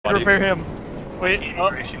buddy. repair him. Wait.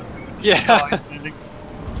 Oh. Yeah.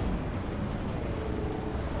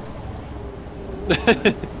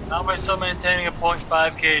 How am I still maintaining a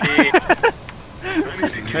 0.5 KD?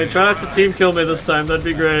 Hey, try not to team kill me this time, that'd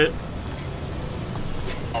be great.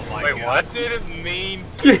 Oh my Wait, god. what did it mean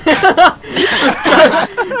to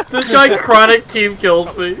This guy chronic team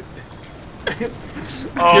kills me.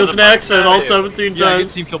 Oh, He was an accent all 17 Yeah, I get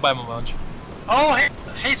times. team killed by him a bunch. Oh,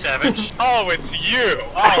 hey Savage. Oh, it's you!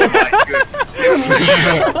 Oh my goodness. It's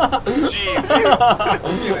you. Jesus.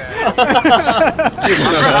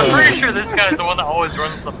 I'm pretty sure this guy's the one that always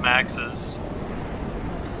runs the maxes.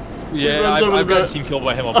 Yeah, runs over I've the got back. team killed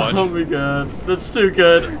by him a Oh bunch. my god, that's too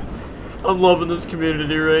good. I'm loving this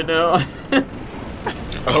community right now.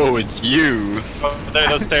 Oh, it's you. Oh, there,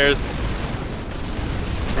 those stairs.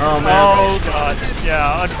 Oh man. Oh god.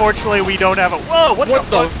 Yeah, unfortunately we don't have a. Whoa, what the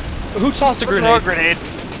fuck? Who tossed a Who threw a grenade?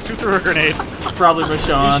 grenade? Who threw a grenade? Probably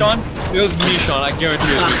Michonne. Sean? It was me, Sean. I guarantee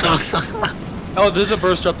it was me, Sean. Oh, there's a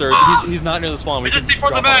burst up there. He's not near the spawn. We can just see for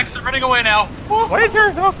the drop max. They're running away now. Why is there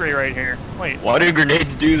a Valkyrie right here? Wait. Why do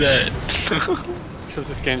grenades do that? because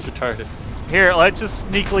this game's retarded. Here, let's just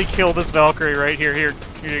sneakily kill this Valkyrie right here. Here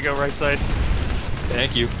you go, right side.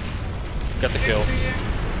 Thank you. Got the kill.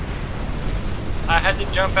 I had to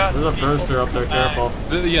jump out. There's and a see burster up there, careful.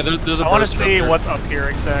 Yeah, there's a I want to burster see up there. what's up here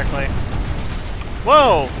exactly.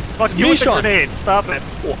 Whoa! Fuck you with the Sean. grenade. Stop it.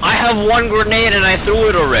 Well, I have one grenade and I threw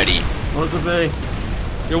it already. What was it be?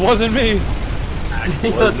 It wasn't me.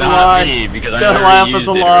 It was That's a not lie. me because I That never laugh used is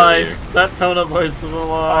a it lie. earlier. That tone of voice is a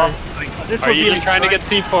lie. This Are would you be just trying to get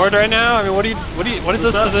C4'd right now? I mean, what is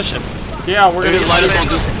this that? position? Yeah, we're gonna Maybe might as well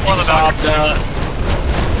just On the back. pop down.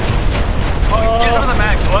 Oh, get some of the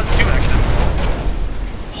max. Well, that's two maxes.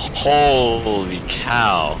 Holy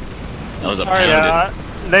cow. That was a pounded. Yeah,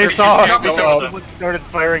 they Wait, saw you shot me it. so Someone started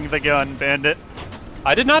firing the gun, Bandit.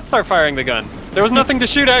 I did not start firing the gun. There was nothing to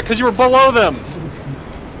shoot at because you were below them.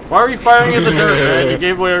 Why are you firing in the dirt, man? You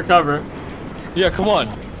gave away our cover. Yeah, come on.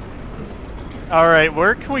 Alright,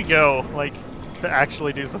 where can we go? Like, to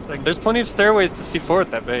actually do something? There's plenty of stairways to C4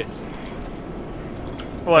 at that base.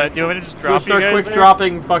 What, do you want me to just So drop you start guys quick there?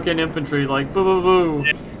 dropping fucking infantry, like boo boo boo.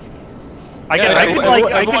 I can, Yeah, I can,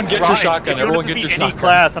 everyone- I everyone can get your drive. shotgun, If you everyone want it to get be your any shotgun.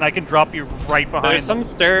 class, and I can drop you right behind There's some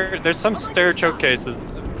staircase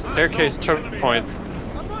choke points.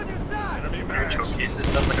 Your choke cases.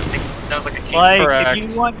 Sounds like a king. Like, Correct.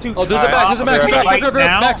 if you want to Oh, there's a max, there's a max, right drop,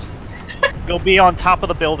 now, max. you'll be on top of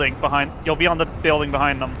the building behind. You'll be on the building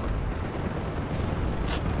behind them.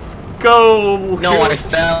 Go! No, I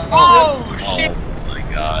fell. Oh, shit. Oh my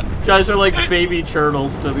god. Guys are like baby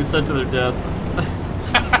turtles to be sent to their death.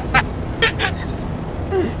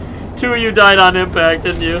 Two of you died on impact,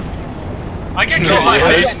 didn't you? I get No, killed.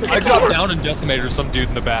 I dropped down and decimated some dude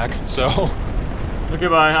in the back, so... Okay,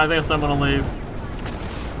 bye. I think I'm gonna leave.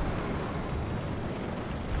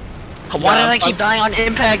 Why did I keep dying on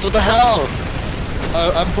impact? What the hell?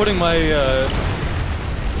 I'm putting my, I'm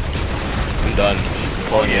done.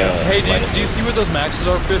 Oh yeah. Hey, do you see where those maxes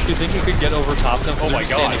are, Fish? Do you think you could get over top of them? 'Cause Oh they're my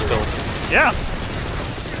just standing God. still. Yeah.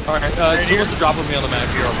 Alright, so who wants to drop with me on the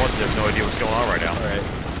max here? I have no idea what's going on right now. Alright.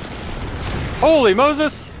 Holy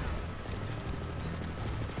Moses!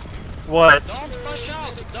 What? Don't push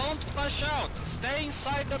out! Don't push out! Stay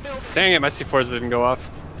inside the building! Dang it, my C4s didn't go off.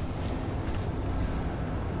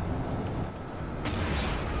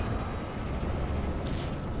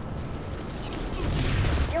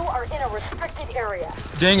 You are in a restricted area.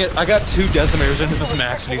 Dang it, I got 2 decimators into this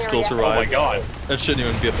max and he still survived. Oh my god. That shouldn't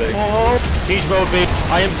even be a thing. Siege mode, mate.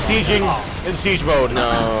 I am sieging in siege mode. No.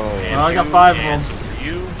 Well, I got 5 of them.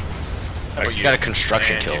 I just got a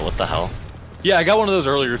construction kill. What the hell? Yeah, I got one of those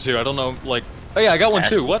earlier too. I don't know, like... Oh yeah, I got one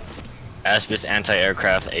too. What? Aspis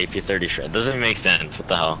anti-aircraft AP-30 shred. Doesn't even make sense. What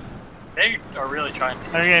the hell? They are really trying to.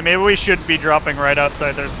 Okay, maybe we should be dropping right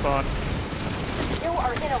outside their spawn. You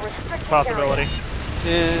are in a restricted Possibility.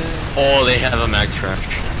 area. Oh, they have a max crash.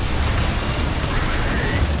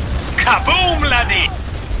 Kaboom, laddie!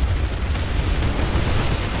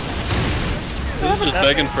 This is just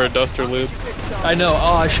begging for a duster loop. I know.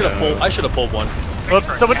 Oh, I should have pulled one.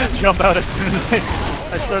 Whoops! Someone just jump out as soon as I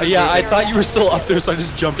started. Yeah, I thought you were still up there, so I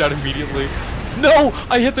just jumped out immediately. No!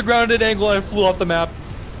 I hit the ground at an angle and I flew off the map.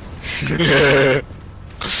 3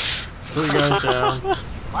 guys down.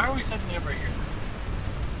 Why are we sitting over here?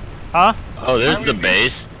 Huh? Oh, this is the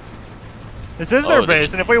base. This is their Oh,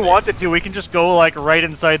 base, and if we wanted to, we can just go like right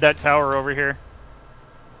inside that tower over here.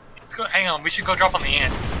 Let's go. Hang on. We should go drop on the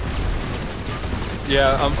ant.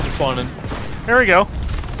 Yeah, I'm spawning. Here we go.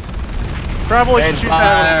 Probably should Range shoot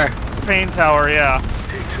fire. that pain tower, yeah.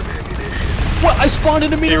 What? I spawned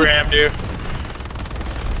in He immediately. rammed you.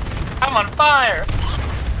 I'm on fire!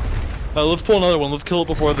 Let's pull another one. Let's kill it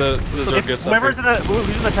before the Zerg gets up Whoever's here.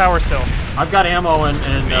 who's in the tower still? I've got ammo and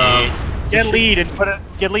Get lead and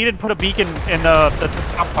put a beacon in the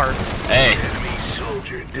top part. Hey.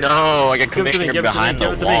 No, I got give it to me, commissioner give it to me, behind give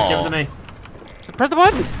the it to me, give it wall. to me. Press the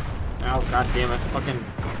button. Oh god damn it! Fucking.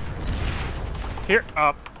 Here,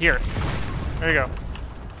 here. There you go.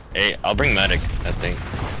 Hey, I'll bring medic, I think.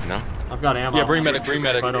 No? I've got ammo. Yeah, bring medic, bring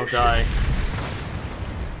medic. If I don't die.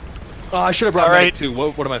 Oh, I should have brought All medic right. too.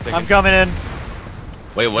 What am I thinking? I'm coming in.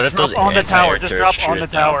 Wait, what if those Drop on the tower. Just anti-air drop on the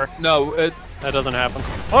turrets down? tower. No, That doesn't happen.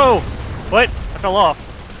 Whoa! What? I fell off.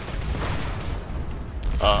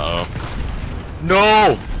 Uh-oh.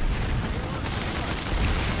 No!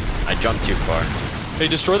 I jumped too far. hey,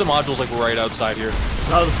 destroy the modules like right outside here.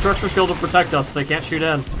 No, the structure shield will protect us. They can't shoot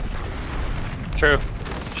in. It's true.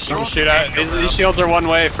 You can shoot out. These shields are one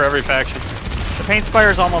way for every faction. The paint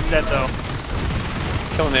spire's almost dead though.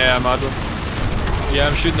 Killing the AI module. Yeah,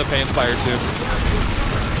 I'm shooting the Pain Spire too.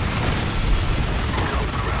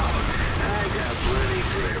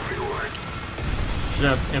 Should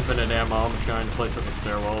have infinite ammo. I'm just going to place it in the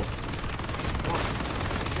stairwells.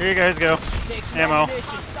 Here you guys go. Ammo.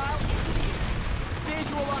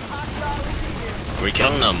 Are we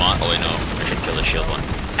killing the mod? Oh wait, no. I should kill the shield one.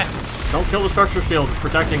 Don't kill the structure shield. It's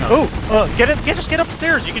protecting us. Oh, just get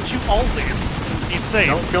upstairs. You can shoot all of these. It's safe.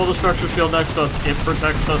 Don't kill the structure shield next to us. It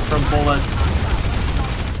protects us from bullets.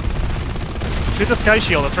 Shoot the sky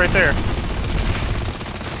shield. It's right there.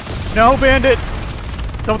 No, bandit.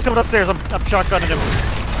 Someone's coming upstairs. I'm shotgunning him.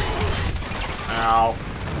 Ow.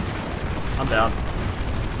 I'm down.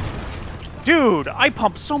 Dude, I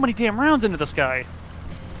pumped so many damn rounds into this guy.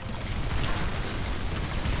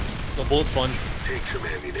 The bullet sponge.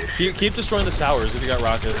 Keep destroying the towers if you got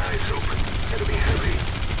rockets.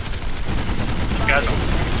 These guys are...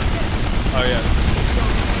 Oh yeah.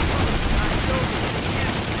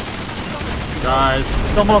 Guys,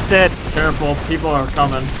 It's almost dead. careful. People are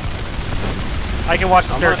coming. I can watch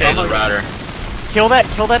the There's staircase. a router. Kill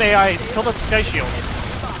that AI. Kill that sky shield.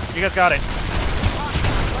 You guys got it.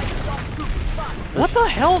 What the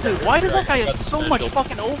hell, dude? Why does that guy have so much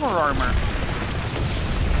fucking over armor?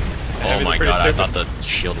 Oh my god, I thought the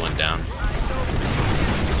shield went down.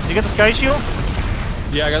 You get the sky shield?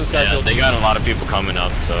 Yeah, I got the sky Yeah, shield. they got a lot of people coming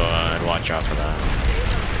up, so I'd watch out for that.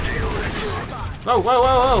 Whoa, whoa,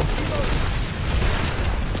 whoa, whoa!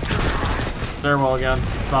 Stairwell again.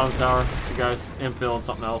 Bottom tower. You guys infill and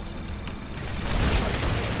something else.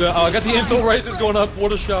 I got the infill risers going up.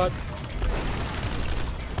 What a shot.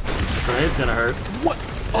 Grenade's gonna hurt. What?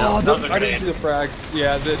 Oh, I didn't see the frags.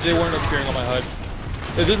 Yeah, they weren't appearing on my HUD.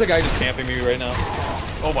 There's a guy just camping me right now.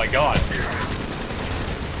 Oh my god.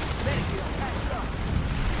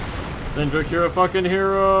 Zendrick, you're a fucking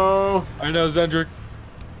hero! I know, Zendrick.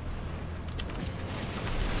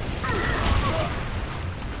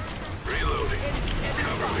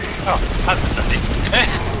 Oh, I'm sorry.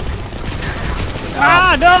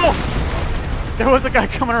 Ah, no! There was a guy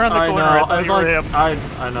coming around the I corner. know, I I thought was you were like,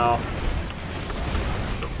 him. I know.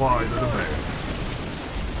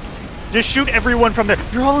 Just shoot everyone from there.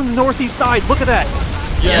 They're all on the northeast side. Look at that.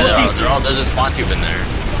 Yeah, northeast. there's a spawn tube in there.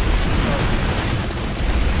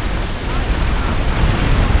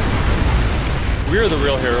 We are the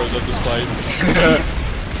real heroes of this fight.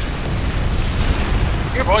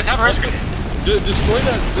 Here, boys, have a rest grenade. Destroy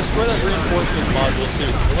that reinforcement module too.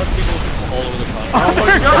 A lot of people all over the continent. Oh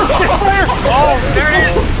my god! Oh, there he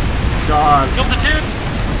is! God. Killed the dude!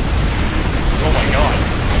 Oh my god.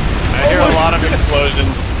 I hear a lot of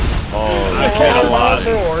explosions. Oh, that killed a lot.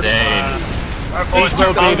 Lord. Insane. Our boys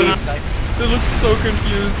are baby. They look so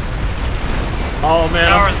confused. Oh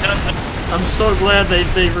man, Tower's done. I'm so glad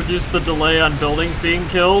they reduced the delay on buildings being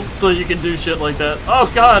killed, so you can do shit like that. Oh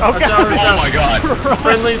god, our tower's Oh down. my god.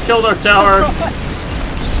 Friendlies killed our tower.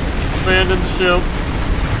 Abandoned ship.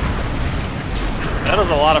 That is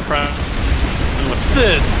a lot of friends. With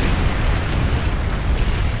this.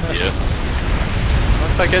 Yeah.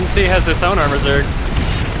 Looks like NC has its own armor zerg.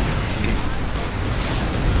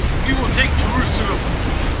 We will take Jerusalem.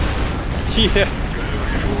 Yeah.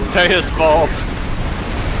 Titus Vault.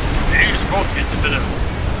 Here's rockets a bit of...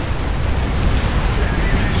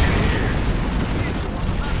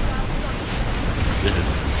 This is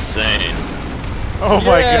insane. Oh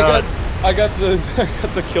my Yeah, god. I got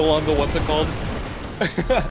the kill on the what's it called?